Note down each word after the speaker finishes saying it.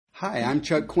Hi, I'm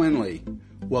Chuck Quinley.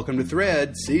 Welcome to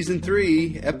Thread, Season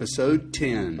 3, Episode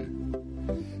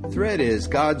 10. Thread is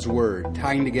God's Word,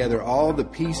 tying together all the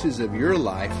pieces of your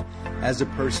life as a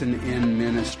person in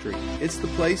ministry. It's the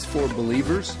place for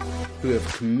believers who have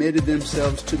committed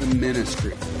themselves to the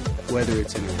ministry, whether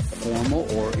it's in a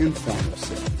formal or informal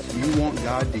sense. You want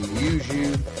God to use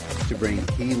you to bring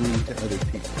healing to other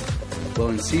people. Well,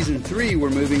 in Season 3,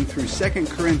 we're moving through 2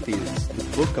 Corinthians, the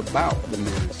book about the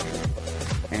ministry.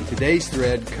 And today's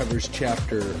thread covers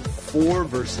chapter 4,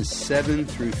 verses 7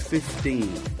 through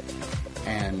 15.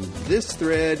 And this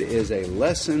thread is a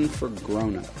lesson for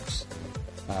grown-ups.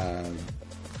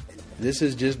 This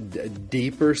is just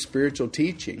deeper spiritual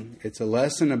teaching. It's a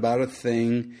lesson about a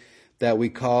thing that we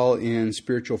call in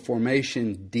spiritual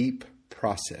formation deep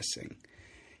processing.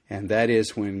 And that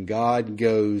is when God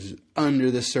goes under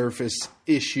the surface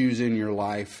issues in your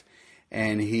life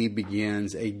and He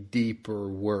begins a deeper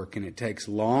work. And it takes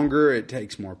longer, it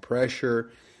takes more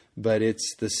pressure, but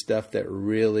it's the stuff that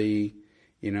really,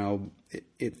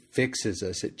 it fixes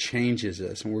us, it changes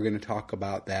us. And we're going to talk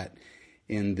about that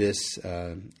in this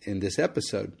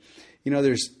episode.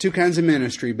 There's two kinds of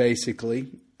ministry, basically.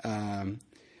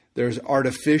 There's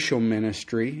artificial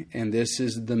ministry, and this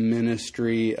is the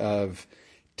ministry of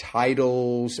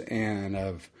titles and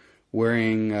of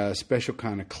wearing a special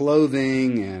kind of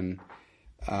clothing and,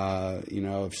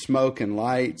 of smoke and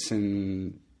lights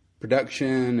and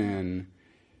production and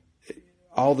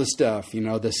all the stuff,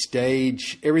 the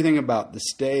stage, everything about the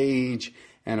stage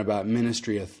and about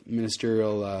ministerial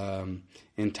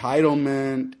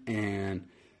entitlement, and,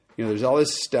 there's all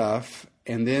this stuff.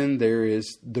 And then there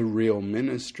is the real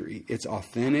ministry. It's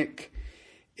authentic.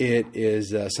 It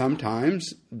is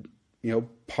sometimes,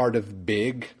 part of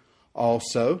big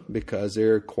also, because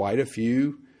there are quite a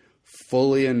few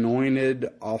fully anointed,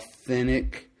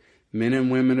 authentic men and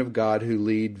women of God who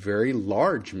lead very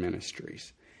large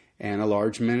ministries. And a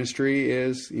large ministry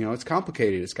is, it's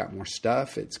complicated. It's got more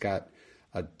stuff. It's got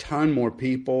a ton more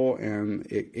people, and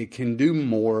it can do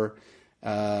more,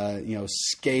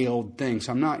 scaled things.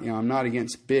 So I'm not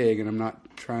against big, and I'm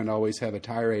not trying to always have a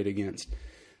tirade against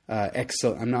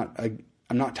excellent.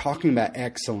 I'm not talking about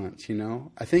excellence.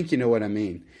 I think you know what I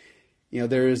mean.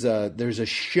 There's a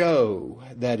show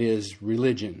that is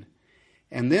religion,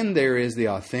 and then there is the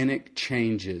authentic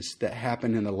changes that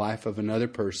happen in the life of another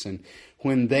person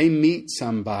when they meet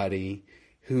somebody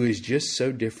who is just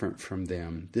so different from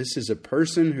them. This is a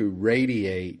person who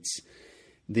radiates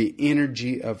the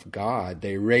energy of God.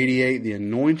 They radiate the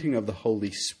anointing of the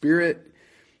Holy Spirit.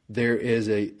 There is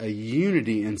a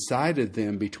unity inside of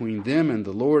them between them and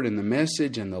the Lord and the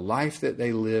message and the life that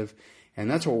they live. And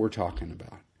that's what we're talking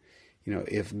about.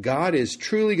 If God is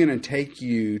truly going to take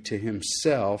you to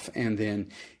Himself and then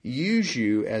use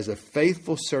you as a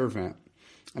faithful servant,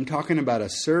 I'm talking about a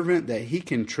servant that He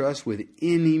can trust with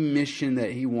any mission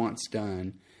that He wants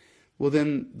done, well,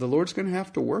 then the Lord's going to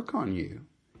have to work on you.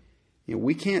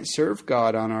 We can't serve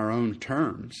God on our own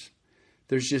terms.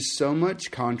 There's just so much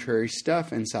contrary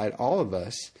stuff inside all of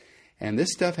us, and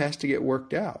this stuff has to get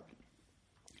worked out.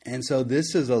 And so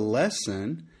this is a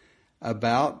lesson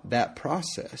about that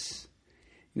process.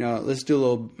 Let's do a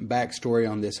little backstory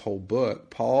on this whole book.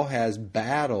 Paul has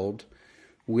battled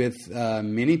with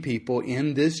many people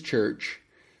in this church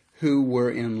who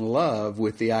were in love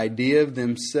with the idea of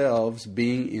themselves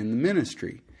being in the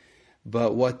ministry.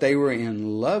 But what they were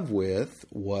in love with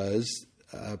was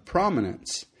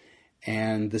prominence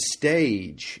and the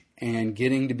stage and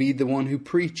getting to be the one who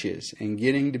preaches and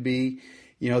getting to be,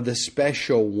 the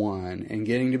special one and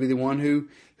getting to be the one who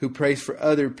prays for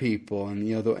other people. And,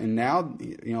 and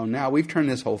now we've turned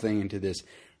this whole thing into this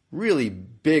really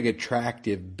big,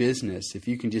 attractive business. If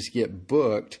you can just get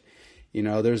booked,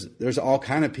 there's all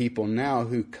kind of people now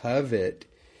who covet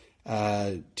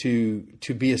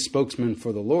to be a spokesman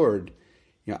for the Lord.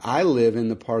 I live in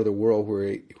the part of the world where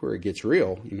it gets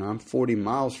real. I'm 40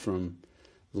 miles from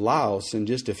Laos, and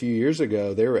just a few years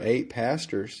ago, there were 8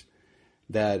 pastors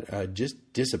that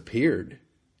just disappeared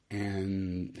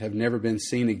and have never been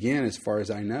seen again, as far as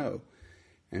I know.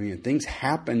 I mean, things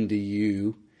happen to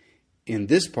you in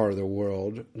this part of the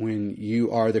world when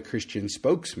you are the Christian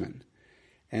spokesman.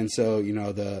 And so,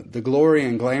 the glory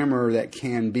and glamour that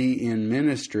can be in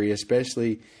ministry,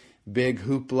 especially big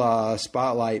hoopla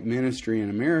spotlight ministry in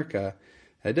America,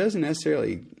 that doesn't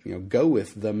necessarily, go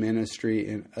with the ministry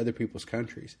in other people's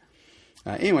countries.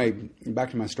 Anyway,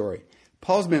 back to my story.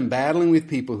 Paul's been battling with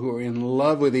people who are in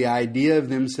love with the idea of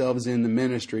themselves in the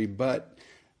ministry, but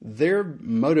their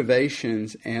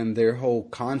motivations and their whole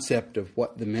concept of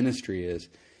what the ministry is,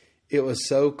 it was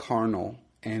so carnal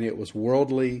and it was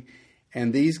worldly,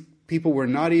 and these people were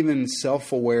not even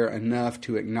self-aware enough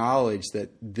to acknowledge that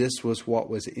this was what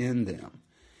was in them.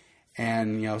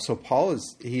 And, so Paul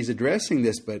he's addressing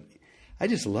this, but I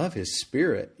just love his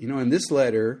spirit. In this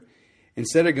letter,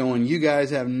 instead of going, you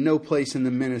guys have no place in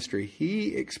the ministry,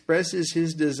 he expresses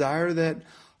his desire that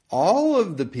all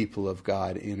of the people of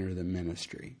God enter the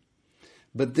ministry.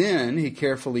 But then he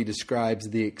carefully describes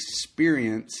the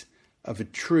experience of a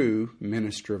true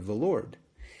minister of the Lord.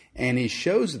 And he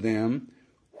shows them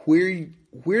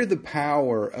where the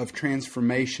power of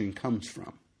transformation comes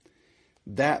from.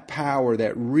 That power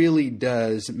that really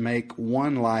does make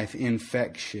one life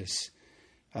infectious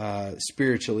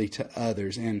spiritually to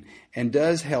others, and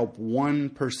does help one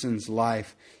person's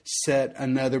life set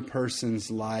another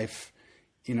person's life,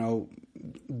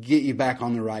 get you back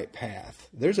on the right path.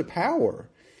 There's a power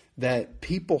that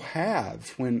people have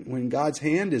when God's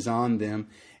hand is on them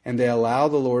and they allow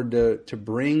the Lord to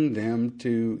bring them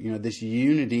to this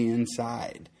unity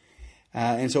inside.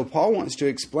 And so Paul wants to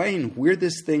explain where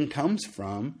this thing comes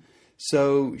from.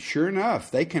 So sure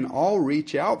enough, they can all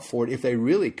reach out for it if they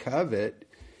really covet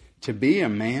to be a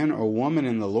man or woman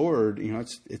in the Lord.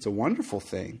 It's a wonderful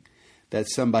thing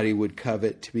that somebody would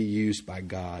covet to be used by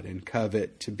God and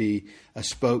covet to be a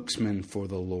spokesman for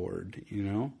the Lord.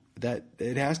 That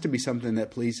it has to be something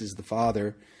that pleases the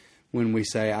Father when we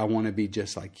say, I want to be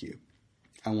just like you.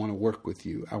 I want to work with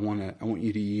you. I want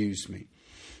you to use me.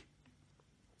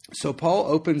 So Paul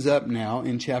opens up now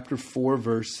in chapter 4,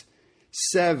 verse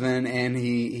 7, and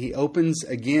he opens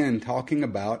again talking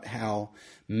about how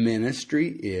ministry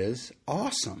is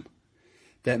awesome.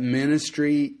 That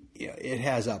ministry, it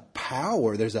has a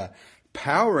power. There's a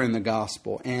power in the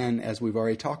gospel. And as we've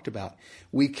already talked about,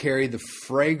 we carry the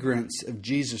fragrance of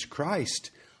Jesus Christ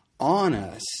on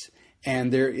us.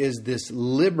 And there is this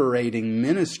liberating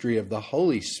ministry of the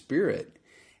Holy Spirit.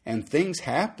 And things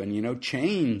happen,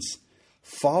 chains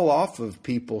fall off of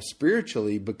people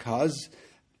spiritually because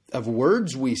of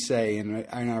words we say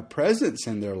and our presence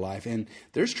in their life. And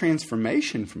there's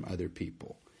transformation from other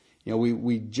people.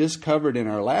 We just covered in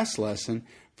our last lesson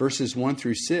verses 1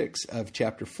 through 6 of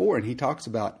chapter 4. And he talks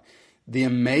about the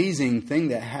amazing thing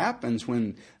that happens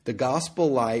when the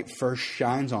gospel light first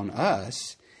shines on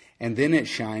us, and then it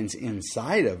shines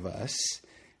inside of us,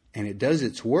 and it does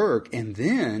its work, and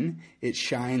then it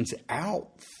shines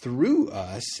out through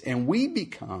us, and we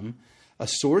become a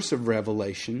source of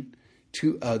revelation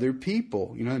to other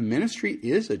people. The ministry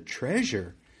is a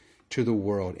treasure to the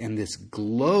world, and this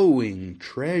glowing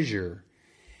treasure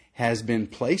has been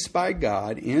placed by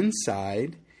God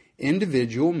inside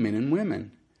individual men and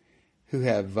women who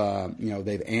have,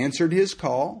 they've answered His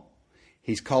call.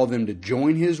 He's called them to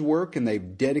join His work, and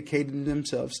they've dedicated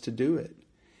themselves to do it.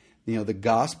 The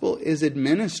gospel is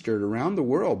administered around the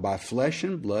world by flesh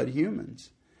and blood humans.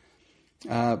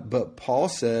 But Paul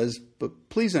says, but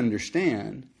please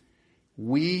understand,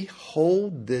 we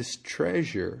hold this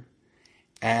treasure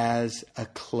as a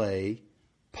clay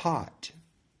pot.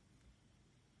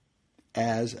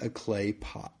 As a clay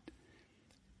pot.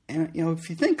 And, if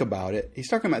you think about it, he's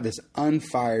talking about this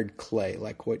unfired clay,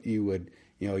 like what you would,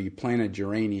 you plant a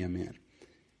geranium in.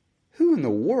 Who in the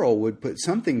world would put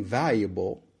something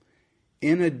valuable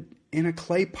in a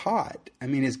clay pot? I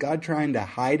mean, is God trying to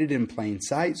hide it in plain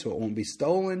sight so it won't be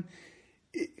stolen?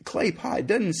 Clay pot,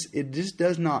 it just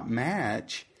does not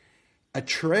match a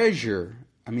treasure.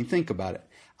 I mean, think about it.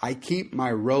 I keep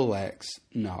my Rolex.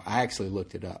 No, I actually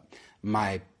looked it up.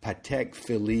 My Patek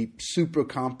Philippe Super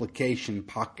Complication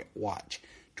pocket watch,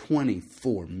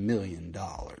 $24 million.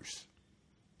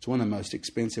 It's one of the most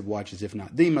expensive watches, if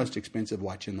not the most expensive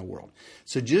watch in the world.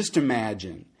 So just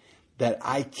imagine that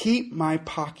I keep my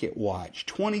pocket watch,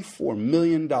 $24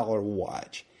 million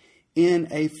watch, in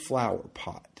a flower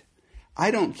pot.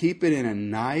 I don't keep it in a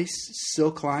nice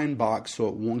silk-lined box so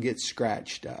it won't get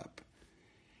scratched up.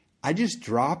 I just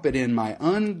drop it in my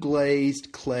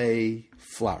unglazed clay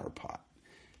flower pot.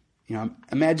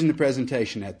 Imagine the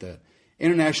presentation at the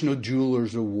International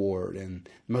Jewelers Award, and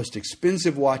the most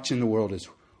expensive watch in the world is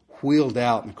wheeled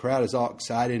out, and the crowd is all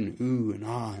excited and ooh and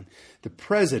ah. And the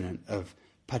president of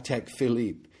Patek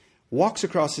Philippe walks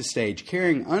across the stage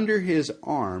carrying under his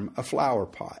arm a flower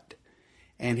pot,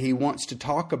 and he wants to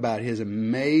talk about his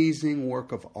amazing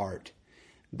work of art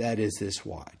that is this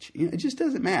watch. It just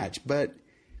doesn't match, but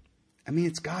I mean,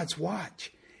 it's God's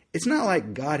watch. It's not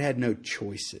like God had no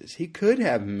choices. He could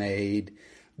have made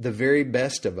the very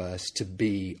best of us to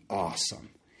be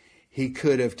awesome. He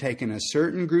could have taken a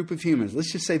certain group of humans,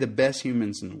 let's just say the best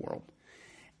humans in the world,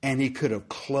 and He could have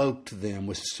cloaked them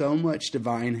with so much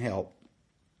divine help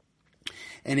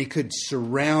And he could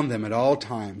surround them at all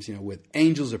times, with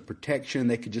angels of protection.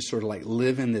 They could just sort of like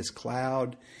live in this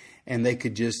cloud, and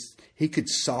he could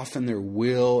soften their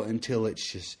will until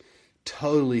it's just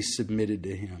totally submitted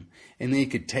to him. And then he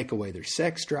could take away their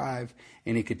sex drive,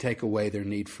 and he could take away their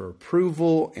need for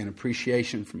approval and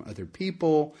appreciation from other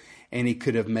people. And he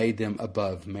could have made them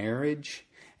above marriage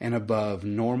and above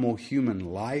normal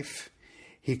human life.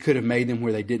 He could have made them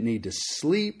where they didn't need to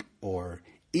sleep or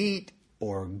eat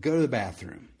or go to the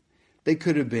bathroom. They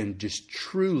could have been just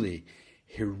truly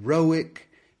heroic,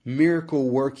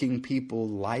 miracle-working people,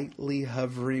 lightly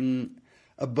hovering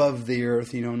above the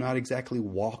earth, not exactly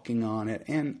walking on it.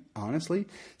 And honestly,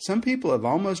 some people have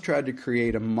almost tried to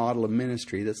create a model of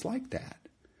ministry that's like that.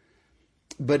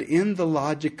 But in the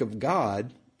logic of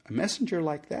God, a messenger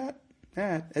like that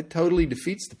totally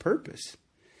defeats the purpose.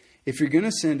 If you're going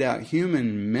to send out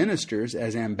human ministers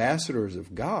as ambassadors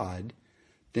of God,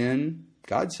 then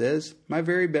God says, my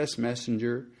very best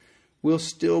messenger will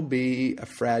still be a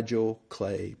fragile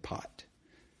clay pot.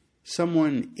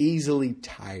 Someone easily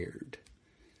tired.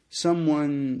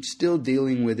 Someone still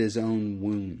dealing with his own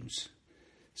wounds.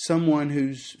 Someone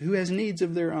who has needs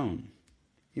of their own.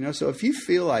 So if you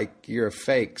feel like you're a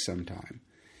fake sometime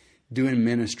doing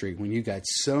ministry when you got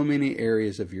so many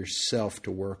areas of yourself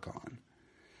to work on,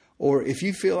 or if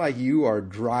you feel like you are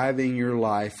driving your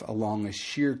life along a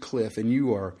sheer cliff and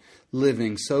you are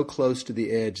living so close to the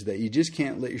edge that you just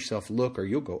can't let yourself look or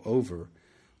you'll go over,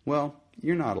 well,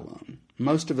 you're not alone.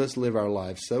 Most of us live our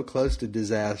lives so close to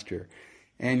disaster,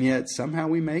 and yet somehow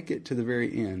we make it to the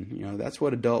very end. That's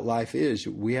what adult life is.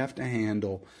 We have to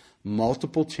handle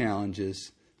multiple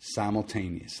challenges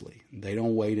simultaneously. They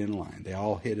don't wait in line. They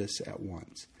all hit us at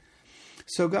once.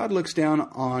 So God looks down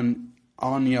on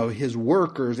his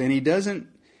workers, and he doesn't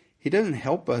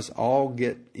help us all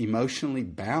get emotionally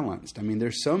balanced. I mean,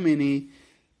 there's so many.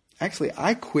 Actually,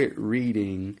 I quit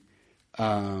reading,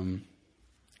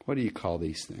 what do you call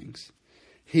these things?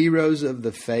 Heroes of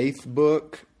the Faith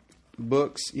books,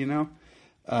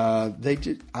 I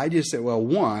just said, well,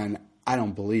 one, I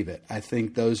don't believe it. I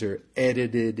think those are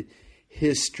edited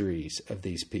histories of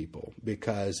these people,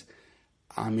 because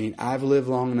I've lived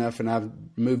long enough and I've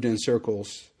moved in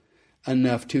circles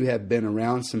enough to have been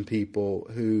around some people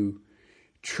who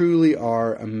truly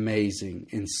are amazing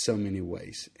in so many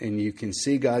ways. And you can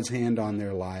see God's hand on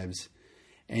their lives,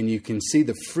 and you can see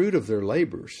the fruit of their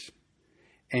labors,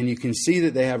 and you can see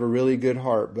that they have a really good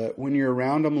heart. But when you're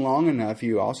around them long enough,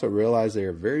 you also realize they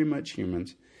are very much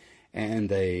humans, and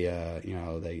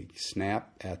they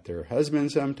snap at their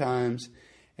husband sometimes,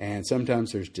 and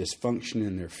sometimes there's dysfunction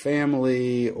in their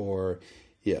family, or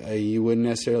you wouldn't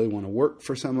necessarily want to work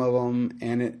for some of them.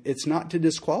 And it's not to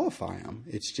disqualify them.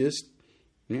 It's just,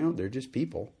 they're just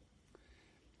people.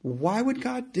 Why would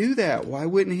God do that? Why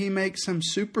wouldn't he make some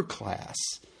super class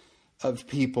of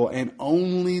people and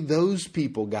only those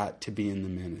people got to be in the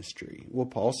ministry? Well,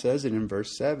 Paul says it in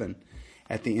verse 7.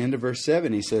 At the end of verse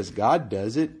 7, he says, God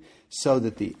does it so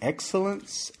that the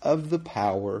excellence of the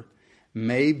power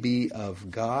may be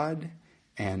of God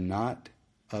and not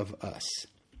of us.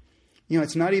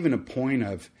 It's not even a point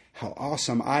of how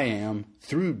awesome I am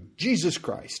through Jesus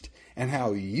Christ and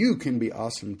how you can be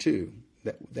awesome too.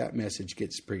 That message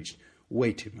gets preached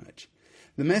way too much.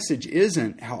 The message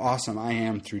isn't how awesome I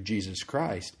am through Jesus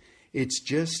Christ. It's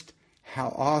just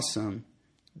how awesome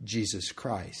Jesus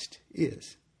Christ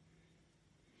is.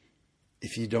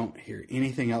 If you don't hear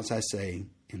anything else I say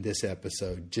in this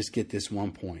episode, just get this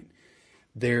one point.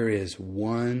 There is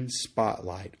one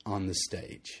spotlight on the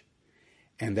stage,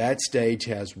 and that stage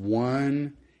has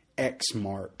one X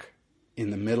mark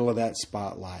in the middle of that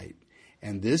spotlight.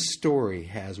 And this story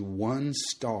has one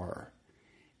star,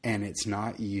 and it's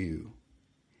not you,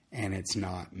 and it's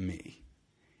not me.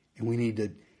 And we need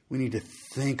to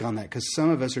think on that, because some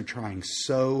of us are trying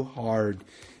so hard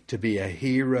to be a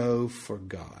hero for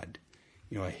God.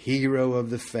 A hero of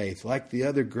the faith, like the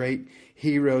other great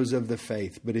heroes of the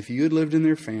faith. But if you had lived in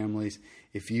their families,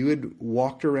 if you had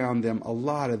walked around them, a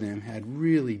lot of them had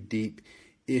really deep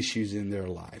issues in their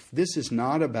life. This is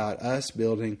not about us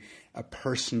building a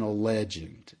personal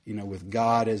legend, with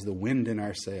God as the wind in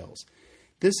our sails.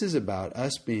 This is about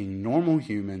us being normal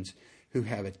humans who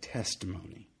have a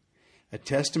testimony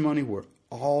where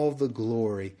all the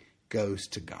glory goes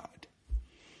to God.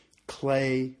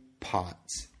 Clay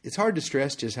pots. It's hard to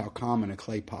stress just how common a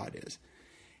clay pot is,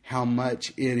 how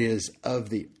much it is of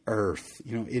the earth.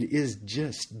 It is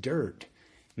just dirt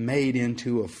made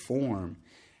into a form.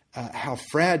 How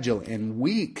fragile and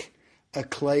weak a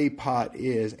clay pot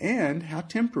is, and how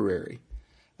temporary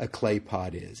a clay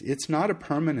pot is. It's not a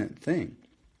permanent thing.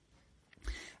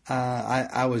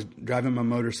 I was driving my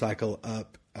motorcycle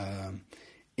up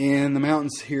in the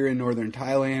mountains here in northern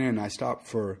Thailand, and I stopped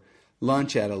for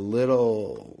lunch at a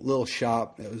little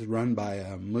shop that was run by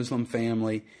a Muslim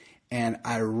family, and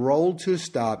I rolled to a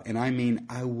stop, and I mean,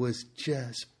 I was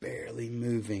just barely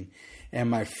moving, and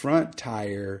my front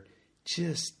tire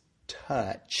just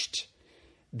touched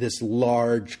this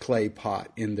large clay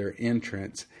pot in their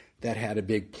entrance that had a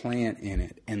big plant in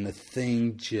it, and the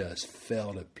thing just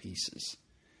fell to pieces.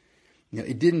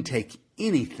 It didn't take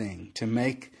anything to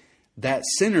make that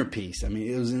centerpiece. I mean,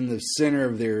 it was in the center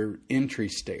of their entry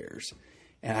stairs.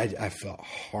 And I felt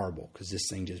horrible because this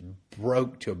thing just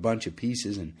broke to a bunch of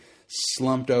pieces and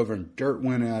slumped over and dirt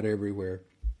went out everywhere.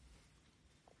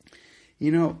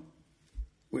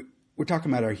 We're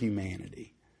talking about our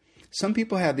humanity. Some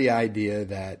people have the idea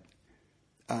that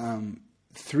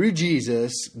through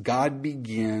Jesus, God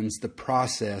begins the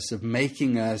process of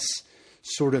making us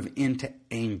sort of into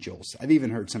angels. I've even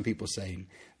heard some people saying,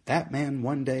 that man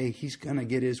one day he's going to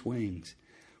get his wings.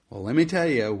 Well, let me tell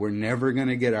you, we're never going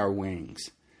to get our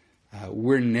wings.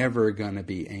 We're never going to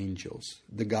be angels.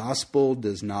 The gospel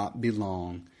does not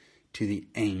belong to the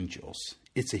angels.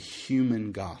 It's a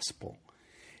human gospel.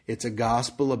 It's a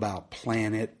gospel about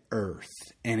planet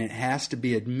Earth, and it has to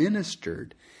be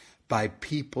administered by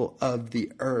people of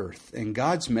the earth. And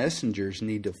God's messengers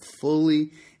need to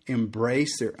fully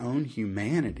embrace their own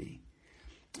humanity.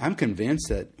 I'm convinced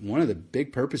that one of the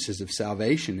big purposes of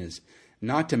salvation is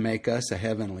not to make us a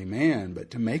heavenly man, but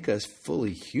to make us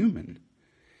fully human.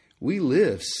 We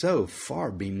live so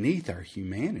far beneath our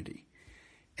humanity.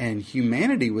 And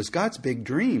humanity was God's big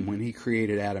dream when he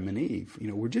created Adam and Eve.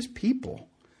 We're just people.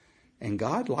 And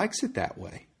God likes it that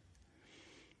way.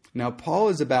 Now, Paul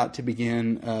is about to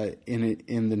begin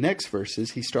in the next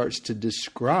verses. He starts to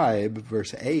describe,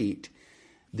 verse 8,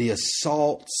 the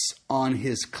assaults on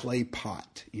his clay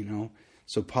pot,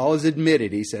 So Paul has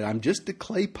admitted, he said, I'm just a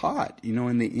clay pot,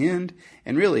 in the end.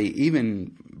 And really,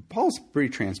 even Paul's pretty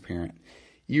transparent.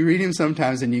 You read him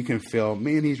sometimes and you can feel,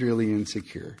 man, he's really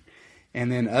insecure.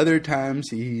 And then other times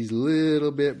he's a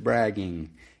little bit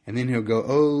bragging. And then he'll go,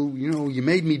 oh, you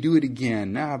made me do it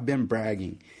again. Now I've been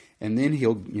bragging. And then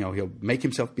he'll make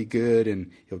himself be good,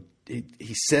 and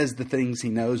he says the things he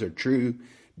knows are true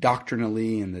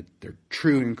doctrinally and that they're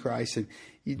true in Christ. And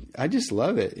I just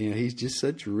love it. He's just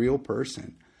such a real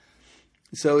person.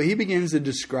 So he begins to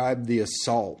describe the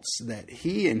assaults that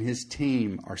he and his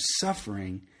team are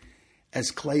suffering as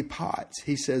clay pots.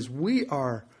 He says, we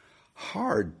are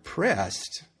hard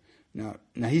pressed. Now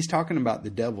he's talking about the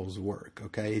devil's work,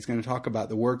 okay? He's going to talk about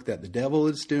the work that the devil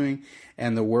is doing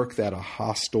and the work that a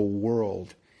hostile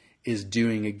world is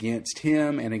doing against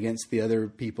him and against the other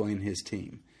people in his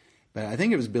team. But I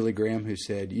think it was Billy Graham who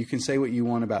said, you can say what you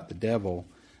want about the devil,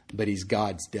 but he's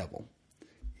God's devil.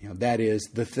 That is,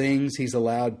 the things he's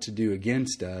allowed to do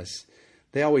against us,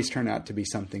 they always turn out to be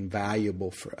something valuable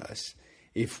for us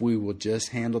if we will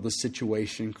just handle the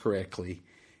situation correctly,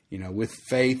 with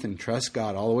faith and trust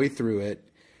God all the way through it.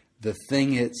 The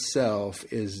thing itself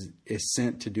is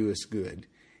sent to do us good,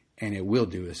 and it will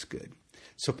do us good.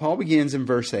 So Paul begins in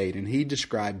verse 8, and he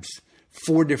describes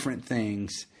 4 different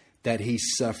things that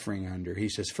he's suffering under. He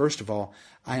says, first of all,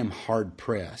 I am hard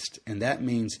pressed, and that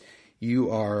means you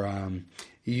are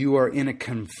in a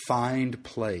confined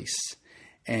place,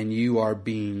 and you are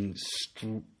being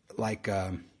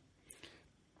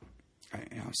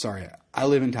sorry, I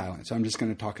live in Thailand, so I'm just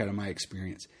going to talk out of my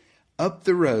experience. Up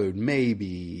the road,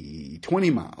 maybe 20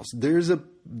 miles, there's a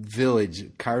village, a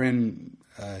Karen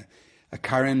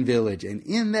village, and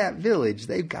in that village,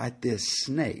 they've got this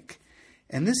snake.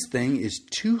 And this thing is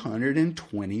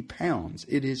 220 pounds.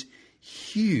 It is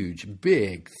huge,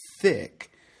 big,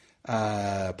 thick,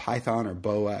 python or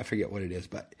boa, I forget what it is,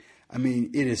 but I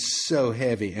mean, it is so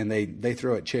heavy, and they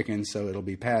throw at chickens, so it'll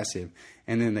be passive.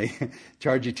 And then they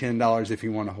charge you $10 if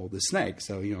you want to hold the snake.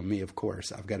 So, me, of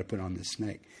course, I've got to put on this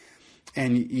snake.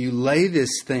 And you lay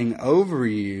this thing over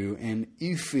you, and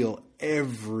you feel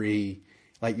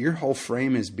your whole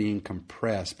frame is being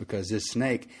compressed because this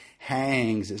snake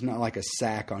hangs. It's not like a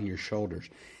sack on your shoulders.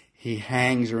 He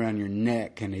hangs around your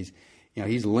neck, and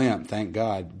he's limp, thank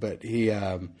God, but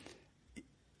you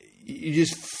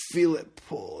just feel it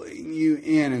pulling you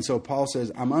in. And so Paul says,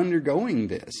 I'm undergoing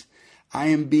this. I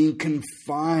am being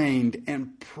confined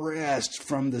and pressed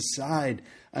from the side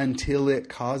until it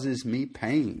causes me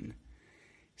pain.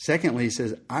 Secondly, he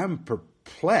says, I'm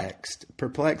perplexed.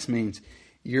 Perplexed means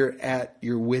you're at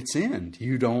your wit's end.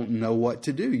 You don't know what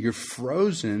to do. You're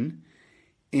frozen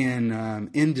in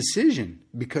indecision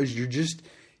because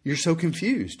You're so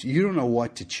confused. You don't know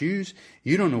what to choose.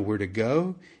 You don't know where to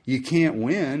go. You can't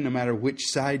win no matter which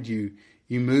side you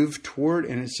move toward.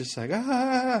 And it's just like,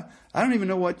 I don't even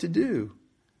know what to do.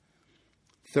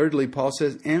 Thirdly, Paul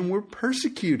says, and we're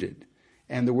persecuted.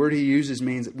 And the word he uses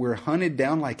means we're hunted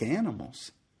down like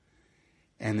animals.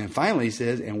 And then finally he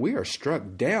says, and we are struck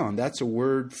down. That's a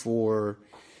word for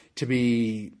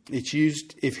it's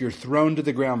used if you're thrown to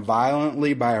the ground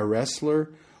violently by a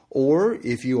wrestler, or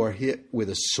if you are hit with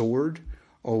a sword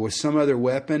or with some other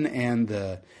weapon and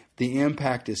the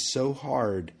impact is so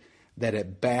hard that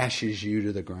it bashes you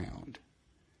to the ground.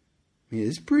 I mean,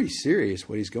 it's pretty serious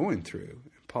what he's going through.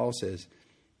 Paul says,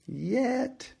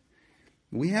 yet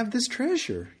we have this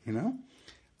treasure,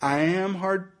 I am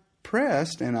hard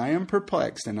pressed and I am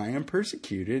perplexed and I am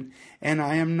persecuted and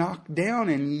I am knocked down,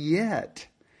 and yet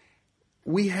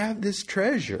we have this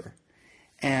treasure.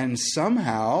 And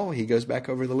somehow, he goes back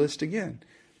over the list again.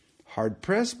 Hard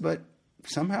pressed, but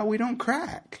somehow we don't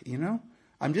crack,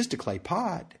 I'm just a clay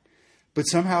pot. But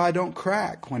somehow I don't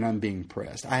crack when I'm being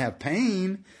pressed. I have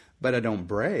pain, but I don't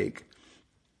break.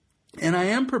 And I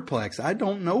am perplexed. I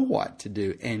don't know what to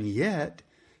do. And yet,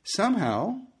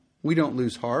 somehow, we don't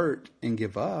lose heart and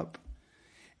give up.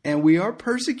 And we are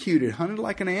persecuted, hunted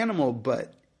like an animal,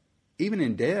 but even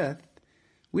in death,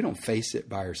 we don't face it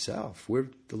by ourselves.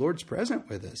 The Lord's present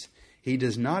with us. He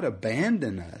does not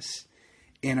abandon us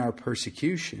in our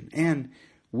persecution. And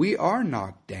we are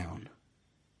knocked down,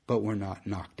 but we're not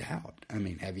knocked out. I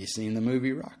mean, have you seen the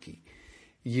movie Rocky?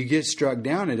 You get struck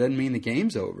down, it doesn't mean the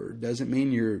game's over. It doesn't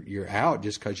mean you're out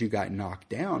just because you got knocked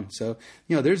down. So,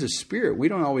 there's a spirit. We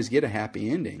don't always get a happy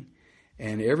ending.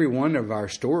 And every one of our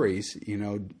stories,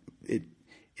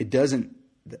 it doesn't.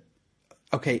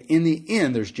 Okay, in the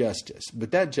end, there's justice,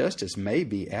 but that justice may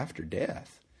be after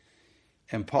death.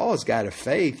 And Paul has got a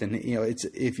faith, and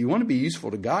if you want to be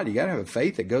useful to God, you got to have a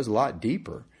faith that goes a lot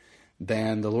deeper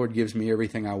than the Lord gives me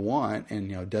everything I want,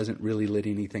 and doesn't really let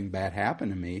anything bad happen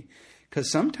to me.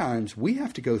 Because sometimes we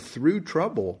have to go through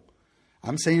trouble.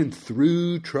 I'm saying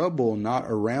through trouble, not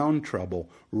around trouble,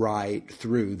 right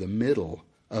through the middle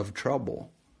of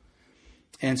trouble.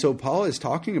 And so Paul is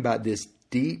talking about this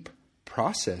deep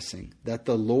processing that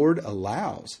the Lord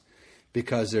allows,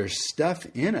 because there's stuff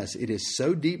in us. It is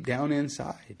so deep down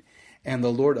inside. And the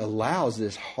Lord allows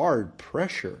this hard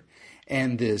pressure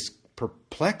and this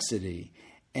perplexity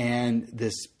and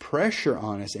this pressure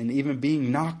on us and even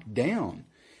being knocked down,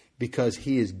 because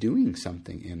he is doing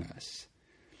something in us.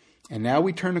 And now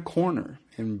we turn a corner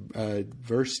in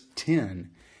verse 10,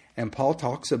 and Paul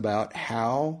talks about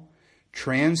how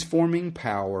transforming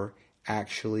power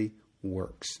actually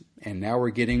works. And now we're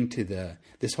getting to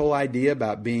this whole idea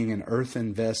about being an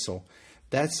earthen vessel.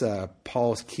 That's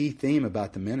Paul's key theme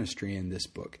about the ministry in this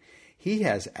book. He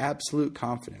has absolute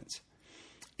confidence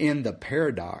in the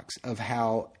paradox of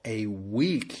how a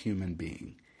weak human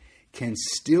being can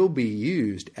still be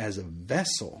used as a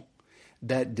vessel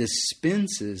that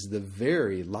dispenses the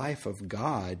very life of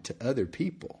God to other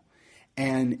people.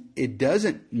 And it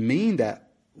doesn't mean that,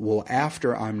 well,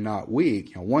 after I'm not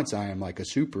weak, once I am like a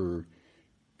super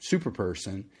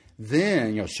person,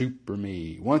 then, super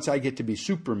me. Once I get to be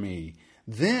super me,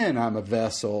 then I'm a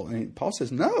vessel. And Paul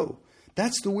says, no,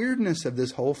 that's the weirdness of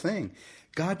this whole thing.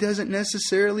 God doesn't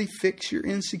necessarily fix your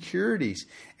insecurities.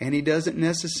 And he doesn't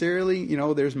necessarily,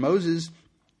 there's Moses,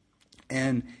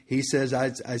 and he says,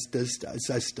 I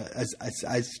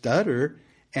stutter.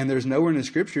 And there's nowhere in the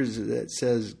scriptures that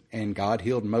says, and God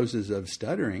healed Moses of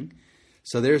stuttering.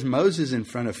 So there's Moses in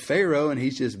front of Pharaoh, and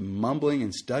he's just mumbling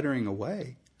and stuttering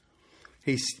away.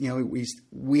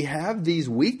 We have these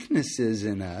weaknesses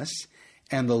in us,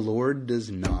 and the Lord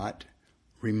does not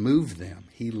remove them.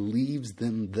 He leaves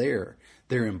them there.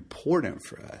 They're important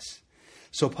for us.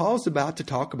 So Paul's about to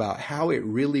talk about how it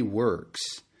really works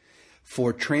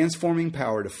for transforming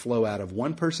power to flow out of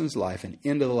one person's life and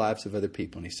into the lives of other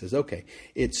people. And he says, okay,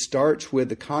 it starts with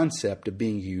the concept of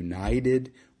being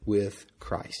united with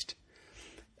Christ.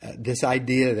 This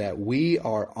idea that we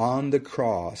are on the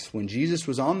cross. When Jesus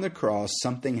was on the cross,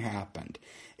 something happened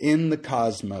in the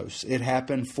cosmos. It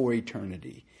happened for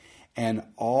eternity. And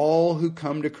all who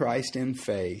come to Christ in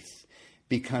faith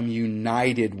become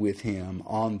united with him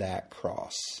on that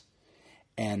cross.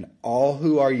 And all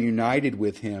who are united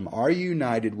with him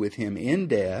in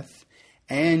death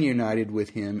and united with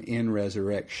him in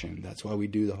resurrection. That's why we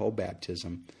do the whole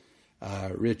baptism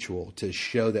ritual, to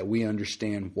show that we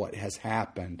understand what has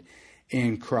happened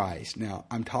in Christ. Now,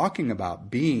 I'm talking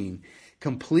about being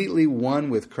completely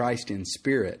one with Christ in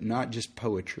spirit, not just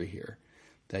poetry here.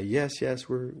 That yes,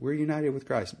 we're united with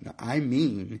Christ. No, I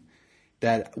mean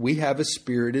that we have a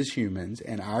spirit as humans,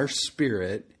 and our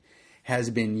spirit has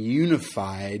been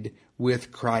unified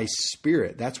with Christ's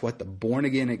spirit. That's what the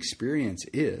born-again experience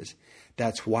is.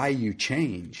 That's why you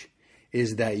change,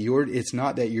 is that it's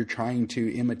not that you're trying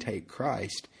to imitate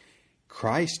Christ.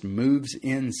 Christ moves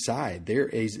inside. There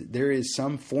is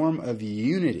some form of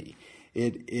unity.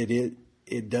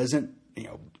 It doesn't,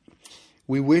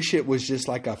 we wish it was just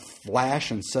like a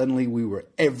flash and suddenly we were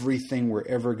everything we're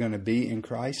ever going to be in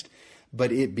Christ.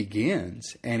 But it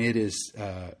begins, and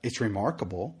it's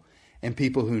remarkable. And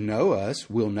people who know us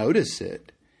will notice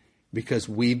it because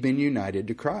we've been united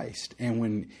to Christ. And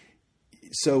when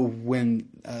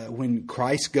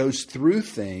Christ goes through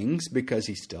things, because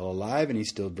he's still alive and he's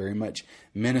still very much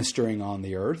ministering on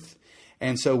the earth.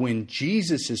 And so when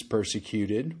Jesus is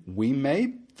persecuted, we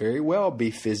may very well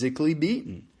be physically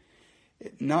beaten.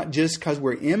 Not just because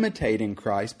we're imitating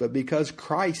Christ, but because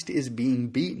Christ is being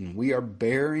beaten. We are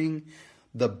bearing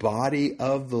the body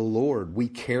of the Lord. We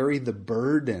carry the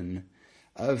burden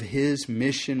of his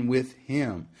mission with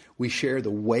him. We share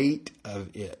the weight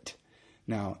of it.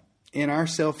 Now, in our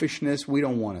selfishness, we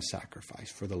don't want to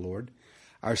sacrifice for the Lord.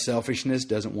 Our selfishness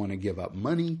doesn't want to give up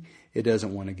money. It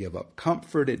doesn't want to give up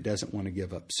comfort. It doesn't want to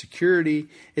give up security.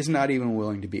 It's not even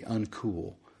willing to be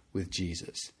uncool with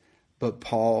Jesus. But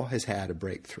Paul has had a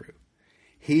breakthrough.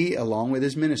 He, along with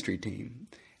his ministry team,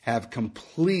 have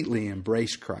completely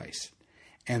embraced Christ.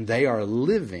 And they are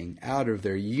living out of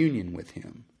their union with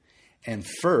him. And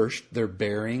first, they're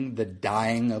bearing the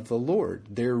dying of the Lord.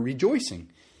 They're rejoicing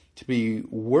to be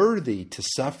worthy to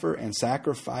suffer and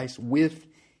sacrifice with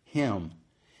him.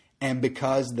 And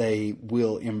because they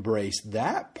will embrace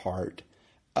that part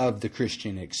of the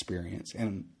Christian experience,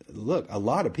 and look, a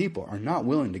lot of people are not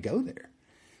willing to go there.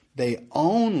 They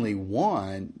only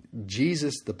want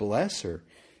Jesus the blesser,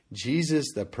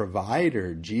 Jesus the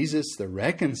provider, Jesus the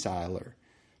reconciler.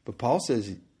 But Paul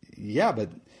says, yeah, but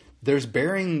there's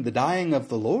bearing the dying of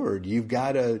the Lord. You've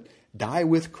got to die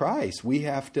with Christ. We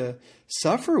have to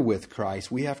suffer with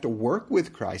Christ. We have to work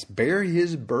with Christ, bear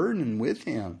his burden with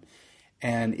him.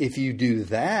 And if you do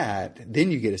that, then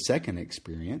you get a second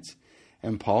experience.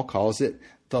 And Paul calls it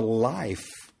the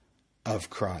life of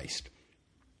Christ.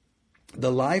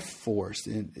 The life force,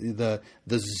 the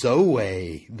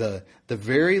Zoe, the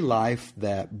very life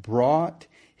that brought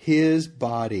his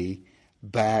body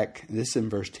back. This is in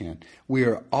verse 10. We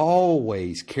are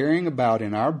always carrying about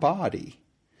in our body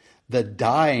the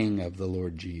dying of the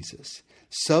Lord Jesus,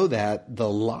 so that the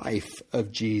life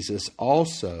of Jesus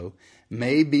also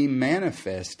may be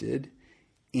manifested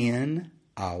in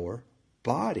our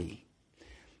body.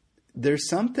 There's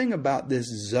something about this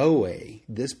Zoe,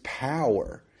 this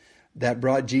power that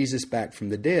brought Jesus back from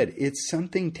the dead. It's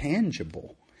something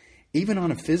tangible. Even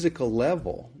on a physical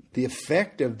level, the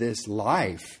effect of this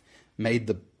life made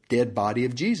the dead body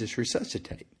of Jesus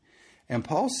resuscitate. And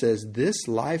Paul says this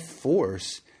life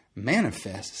force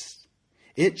manifests.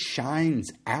 It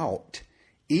shines out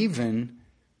even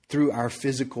through our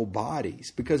physical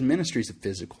bodies, because ministry is a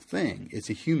physical thing. It's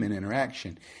a human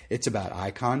interaction. It's about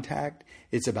eye contact.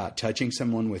 It's about touching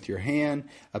someone with your hand,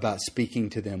 about speaking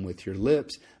to them with your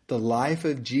lips. The life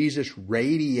of Jesus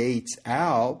radiates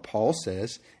out, Paul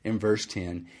says in verse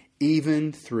 10,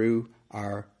 even through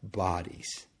our bodies.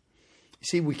 You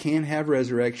see, we can't have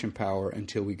resurrection power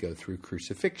until we go through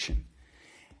crucifixion,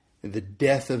 the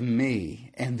death of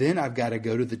me, and then I've got to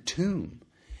go to the tomb.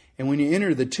 And when you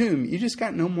enter the tomb, you just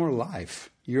got no more life.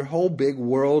 Your whole big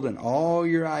world and all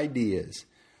your ideas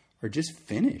are just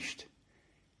finished.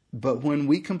 But when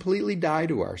we completely die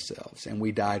to ourselves and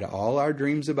we die to all our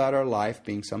dreams about our life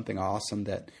being something awesome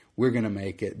that we're going to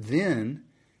make it, then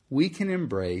we can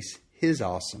embrace his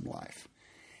awesome life.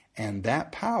 And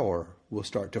that power will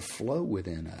start to flow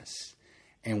within us.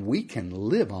 And we can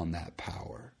live on that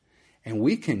power. And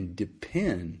we can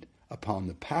depend upon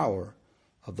the power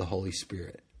of the Holy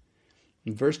Spirit.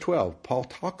 In verse 12, Paul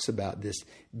talks about this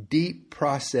deep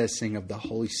processing of the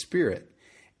Holy Spirit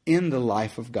in the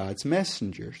life of God's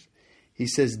messengers. He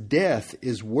says, death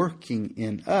is working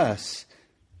in us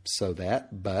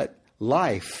but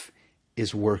life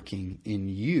is working in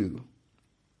you.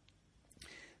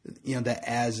 You know, that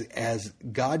as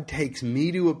God takes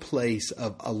me to a place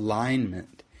of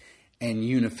alignment and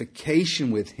unification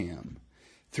with him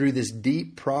through this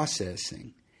deep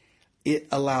processing, it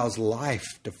allows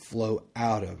life to flow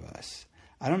out of us.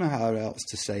 I don't know how else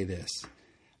to say this.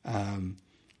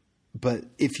 But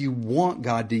if you want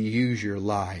God to use your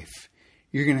life,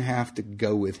 you're going to have to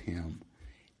go with him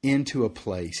into a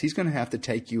place. He's going to have to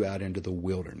take you out into the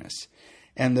wilderness.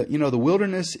 And the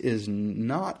wilderness is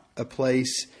not a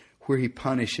place where he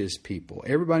punishes people.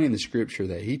 Everybody in the scripture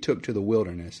that he took to the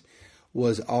wilderness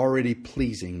was already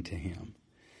pleasing to him.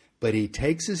 But he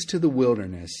takes us to the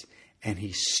wilderness and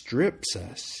he strips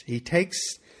us.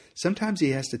 Sometimes he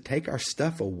has to take our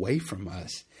stuff away from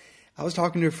us. I was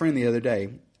talking to a friend the other day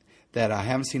that I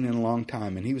haven't seen in a long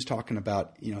time, and he was talking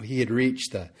about, he had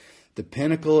reached the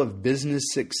pinnacle of business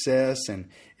success, and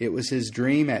it was his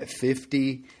dream at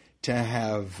 50 to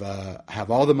have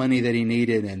all the money that he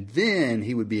needed, and then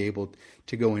he would be able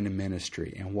to go into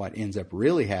ministry. And what ends up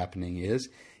really happening is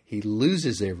he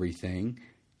loses everything,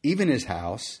 even his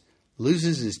house,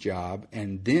 loses his job,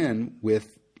 and then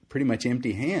with pretty much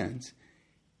empty hands,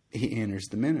 he enters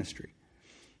the ministry.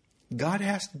 God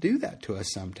has to do that to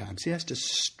us sometimes. He has to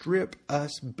strip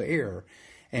us bare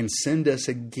and send us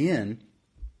again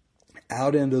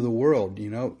out into the world.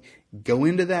 Go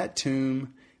into that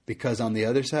tomb, because on the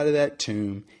other side of that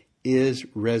tomb is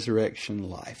resurrection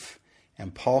life.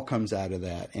 And Paul comes out of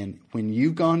that. And when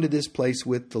you've gone to this place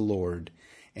with the Lord,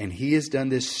 and he has done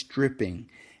this stripping,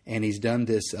 and he's done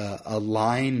this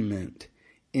alignment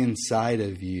inside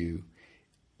of you,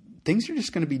 things are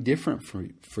just going to be different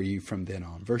for you from then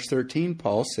on. Verse 13,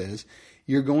 Paul says,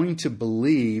 you're going to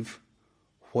believe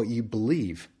what you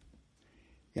believe.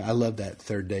 I love that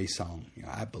Third Day song.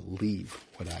 I believe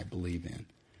what I believe in.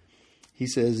 He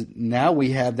says, now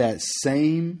we have that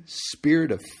same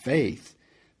spirit of faith.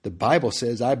 The Bible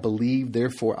says, I believe,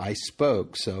 therefore I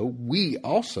spoke. So we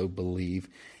also believe,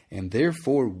 and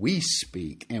therefore we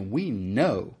speak. And we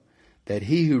know that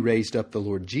he who raised up the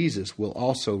Lord Jesus will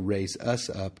also raise us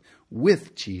up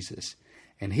with Jesus,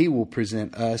 and he will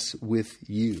present us with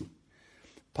you.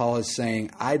 Paul is saying,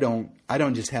 I don't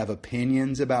just have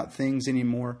opinions about things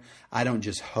anymore. I don't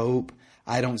just hope.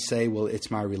 I don't say, well,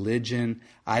 it's my religion.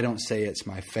 I don't say it's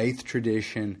my faith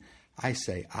tradition. I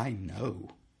say, I know.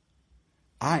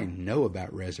 I know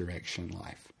about resurrection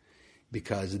life,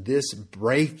 because this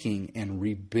breaking and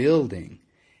rebuilding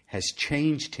has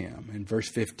changed him. In verse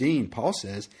 15, Paul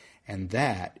says, and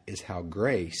that is how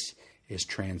grace is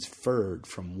transferred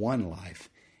from one life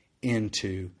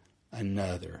into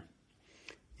another.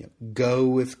 Go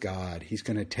with God. He's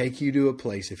going to take you to a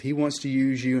place. If he wants to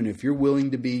use you, and if you're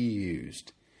willing to be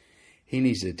used, he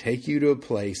needs to take you to a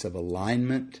place of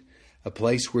alignment, a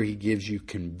place where he gives you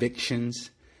convictions,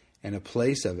 and a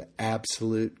place of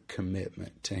absolute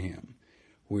commitment to him,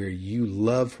 where you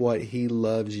love what he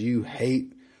loves, you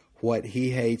hate what he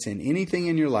hates, and anything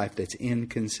in your life that's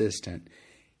inconsistent.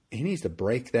 He needs to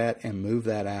break that and move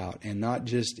that out. And not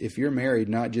just, if you're married,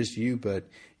 not just you, but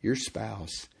your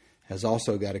spouse has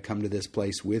also got to come to this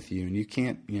place with you. And you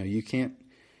can't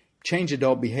change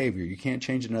adult behavior. You can't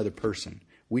change another person.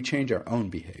 We change our own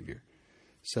behavior.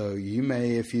 So you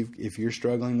may, if you're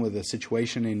struggling with a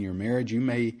situation in your marriage, you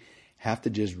may have to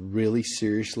just really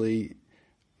seriously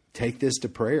take this to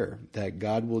prayer, that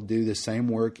God will do the same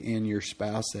work in your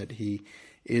spouse that he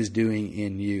is doing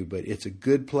in you. But it's a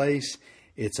good place.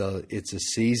 It's a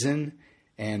season.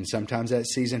 And sometimes that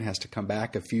season has to come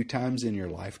back a few times in your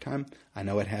lifetime. I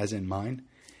know it has in mine.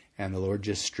 And the Lord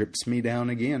just strips me down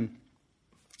again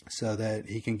so that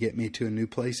he can get me to a new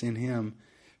place in him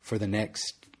for the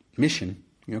next mission.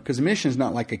 Because a mission is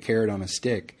not like a carrot on a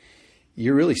stick.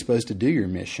 You're really supposed to do your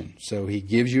mission. So he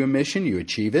gives you a mission, you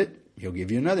achieve it, he'll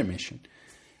give you another mission.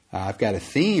 I've got a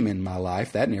theme in my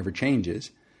life, that never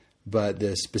changes. But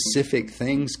the specific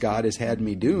things God has had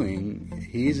me doing,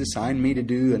 he's assigned me to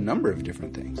do a number of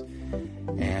different things.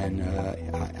 And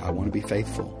I want to be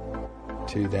faithful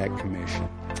to that commission.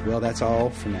 Well, that's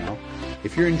all for now.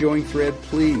 If you're enjoying Thread,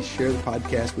 please share the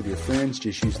podcast with your friends.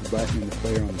 Just use the button in the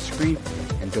player on the screen.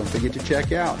 And don't forget to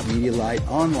check out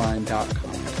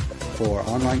MediaLightOnline.com for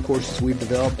online courses we've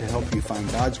developed to help you find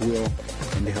God's will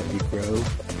and to help you grow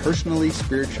personally,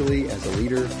 spiritually, as a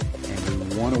leader. And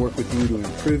we want to work with you to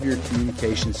improve your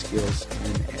communication skills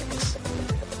in X.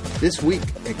 This week,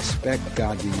 expect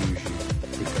God to use you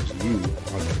because you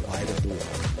are the light of the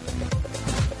world.